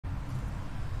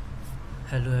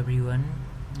Hello everyone,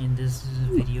 in this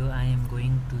video I am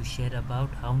going to share about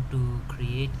how to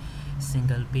create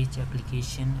single page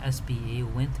application SPA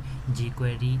with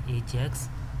jQuery Ajax.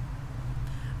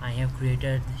 I have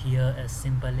created here a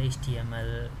simple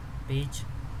HTML page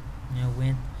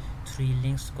with 3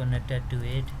 links connected to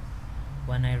it.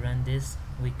 When I run this,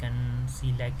 we can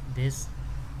see like this.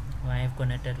 I have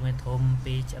connected with home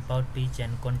page, about page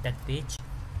and contact page,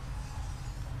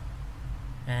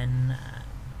 and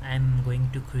I'm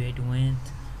going to create with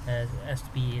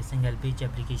SPA single page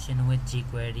application with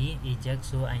jQuery Ajax.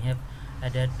 So I have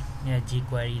added a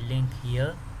jQuery link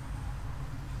here.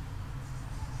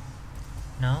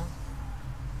 Now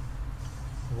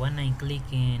when I click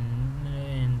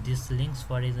in these links,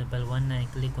 for example, when I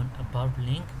click on about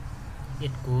link,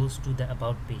 it goes to the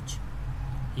about page.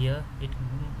 Here it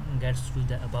gets to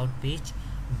the about page,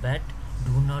 but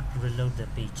do not reload the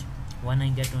page. When I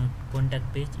get on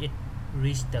contact page, it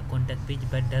reach the contact page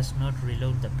but does not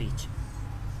reload the page.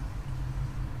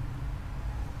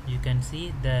 You can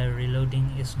see the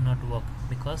reloading is not work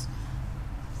because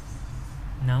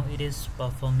now it is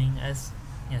performing as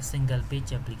a single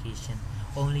page application,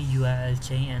 only URL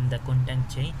chain and the content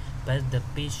chain, but the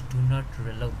page do not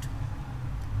reload.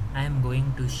 I am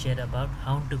going to share about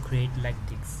how to create like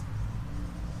this.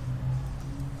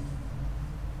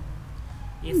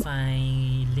 If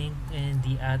I link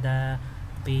the other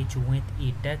page with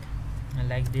a tag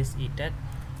like this tag,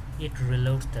 it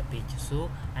reloads the page, so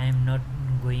I am not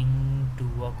going to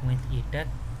work with a tag.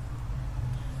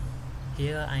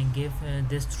 Here I give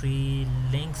these 3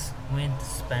 links with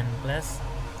span class,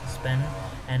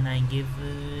 and I give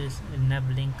nav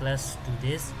link class to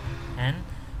this and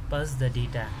pass the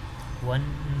data. One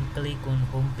click on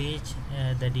home page,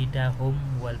 the data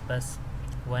home will pass.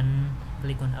 One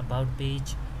click on about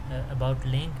page, about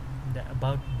link, the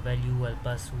about value will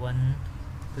pass. One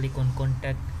click on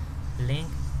contact link,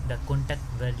 the contact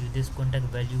value, this contact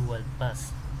value will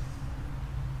pass.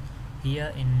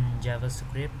 Here in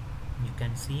JavaScript you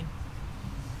can see,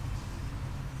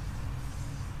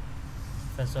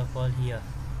 first of all, here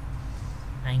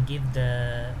I give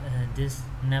the this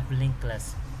nav link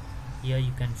class. Here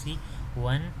you can see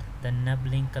when the nav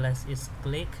link class is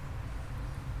click,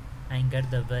 I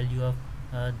get the value of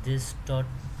this dot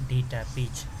data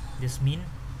page. This means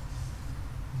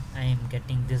I am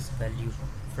getting this value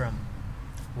from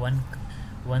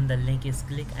when the link is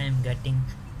click, I am getting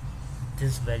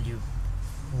this value.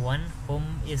 When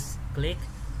home is click,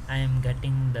 I am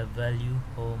getting the value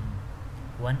home.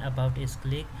 When about is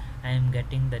click, I am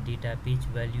getting the data page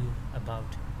value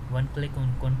about. One click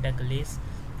on contact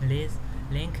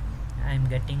link, I am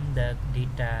getting the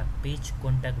data page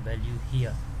contact value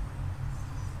here.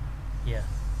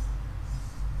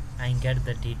 I get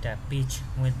the data page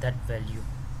with that value,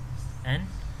 and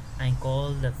I call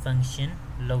the function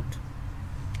load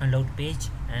page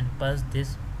and pass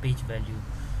this page value.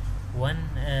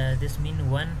 This means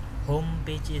when home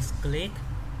page is click,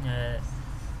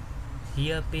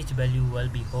 here page value will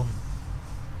be home.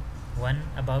 When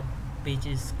about page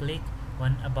is click,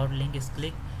 when about link is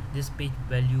click, this page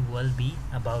value will be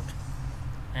about,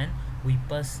 and we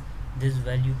pass this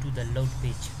value to the load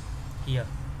page. Here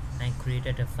I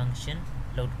created a function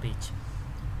load page.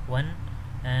 When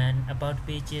an about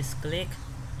page is click,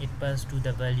 it pass to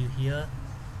the value here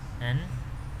and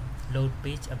load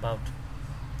page about.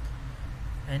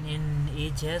 And in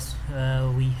Ajax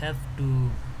we have to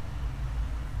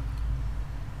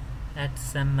add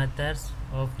some methods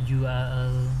of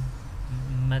URL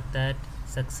method,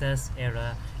 success,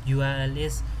 error. URL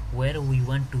is where we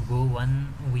want to go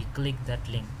when we click that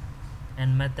link,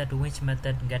 and method, which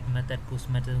method, get method, push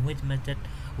method, which method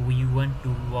we want to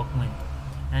work with.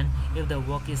 And if the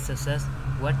work is success,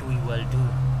 what we will do,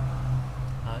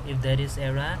 if there is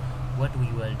error, what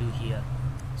we will do here.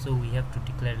 So we have to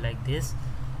declare like this.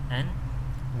 And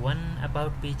when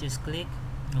about page is click,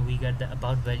 we get the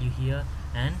about value here,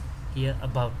 and here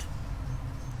about,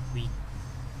 we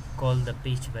call the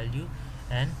page value,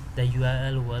 and the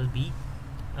URL will be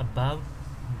about.html.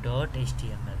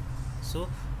 So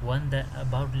when the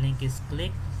about link is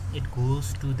click, it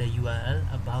goes to the URL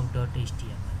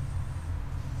about.html,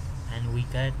 and we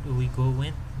go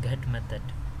with get method.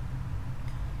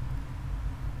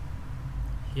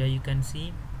 Here you can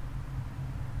see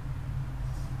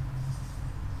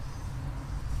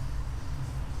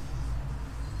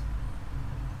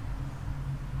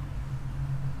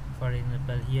for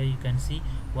example, here you can see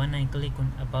when I click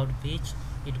on about page,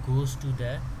 it goes to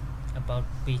the about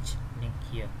page link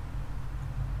here.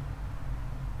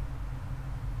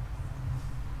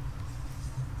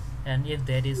 And if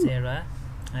there is error,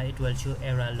 it will show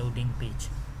error loading page.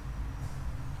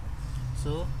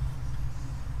 So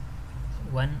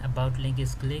one about link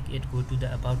is click, it go to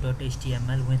the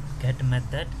about.html with get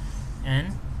method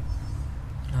and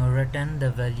return the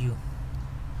value.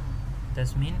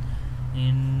 That mean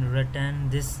in return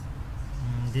this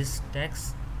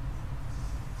text,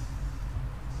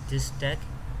 this tag,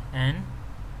 and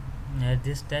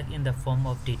this tag in the form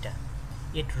of data.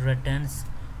 It returns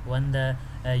when the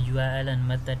URL and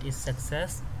method is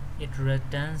success. It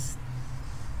returns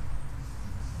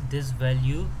this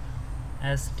value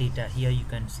as data. Here you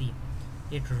can see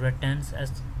it returns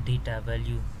as data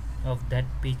value of that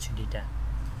page data,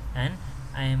 and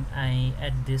I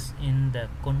add this in the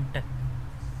contact.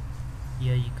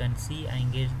 Here you can see I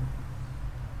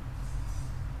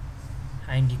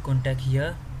the contact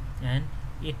here, and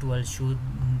it will show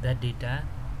the data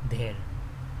there.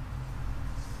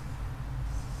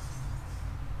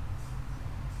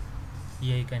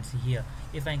 Here you can see here,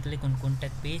 if I click on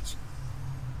contact page,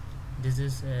 this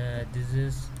is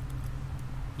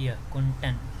here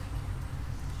content.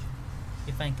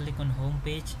 If I click on home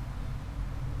page,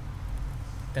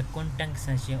 the content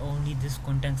section, only this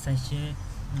content section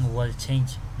will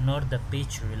change, not the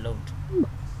page reload.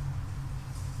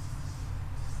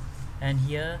 And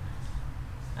here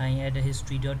I add a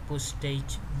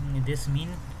history.postStage. This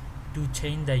means to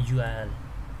change the URL.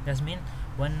 That means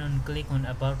when on click on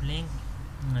about link,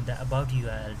 the about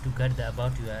URL, to get the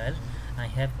about URL, I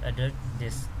have added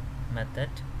this method.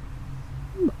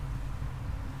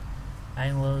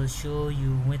 I will show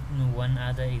you with one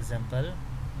other example.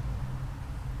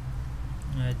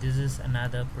 This is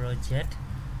another project,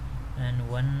 and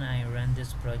when I run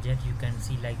this project, you can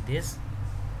see like this.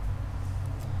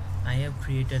 I have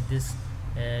created this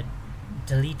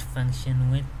delete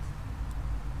function with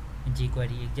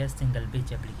jQuery, just single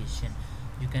page application.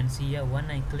 You can see here, when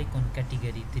I click on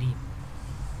category 3,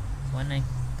 when I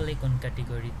click on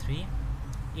category 3,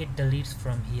 it deletes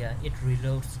from here. It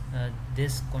reloads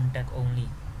this contact only.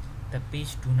 The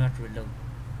page do not reload.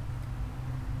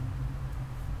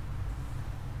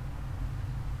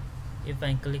 If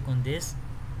I click on this,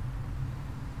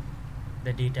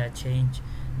 the data change.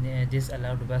 This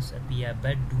allowed bus appear,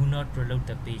 but do not reload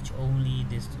the page, only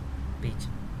this page.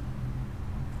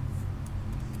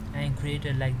 I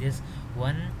created like this.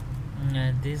 When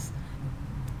this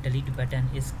delete button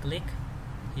is click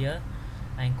here,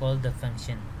 I call the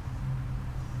function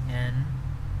and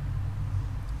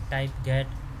type get.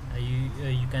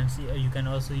 You can see, you can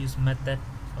also use method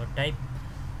or type,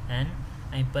 and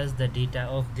I pass the data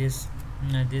of this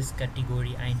this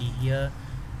category ID here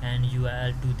and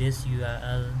URL to this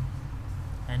URL,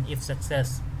 and if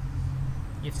success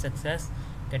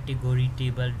category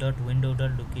table dot window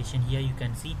dot location. Here you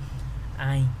can see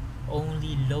I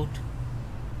only load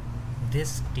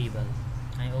this table.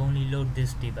 I only load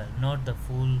this table, not the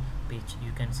full page.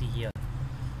 You can see here.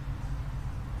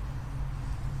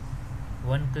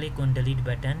 One click on delete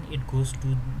button, it goes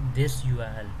to this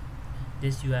URL.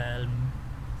 This URL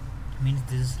means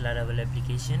this is Laravel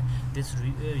application. This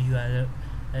URL,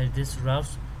 this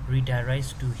routes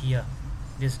redirects to here,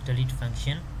 this delete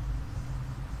function,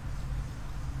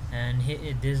 and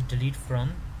here this delete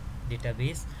from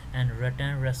database and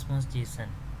return response JSON.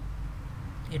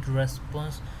 It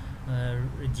responds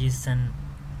JSON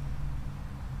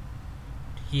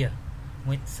here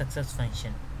with success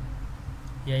function.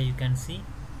 Here you can see,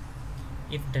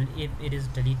 if it is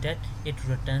deleted, it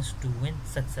returns to win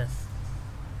success.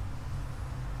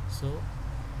 So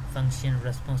function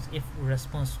response, if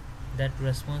response, that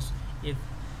response, if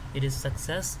it is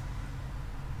success,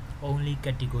 only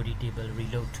category table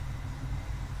reload.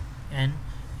 And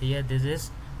here this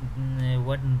is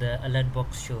what the alert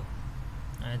box show.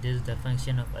 This is the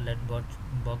function of alert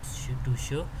box to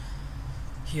show.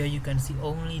 Here you can see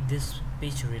only this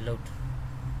page reload,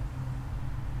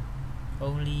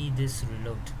 only this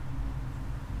reload,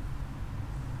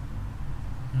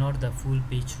 not the full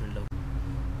page reload.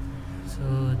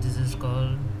 So this is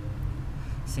called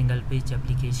single page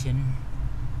application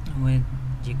with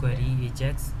jQuery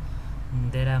Ajax.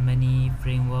 There are many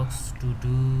frameworks to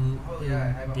do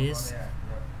this.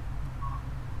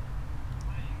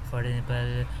 For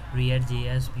example,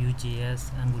 React.js,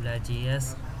 Vue.js,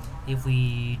 Angular.js. If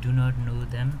we do not know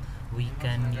them, we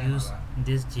can use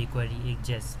this jQuery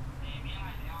Ajax.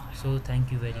 So thank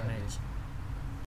you very much.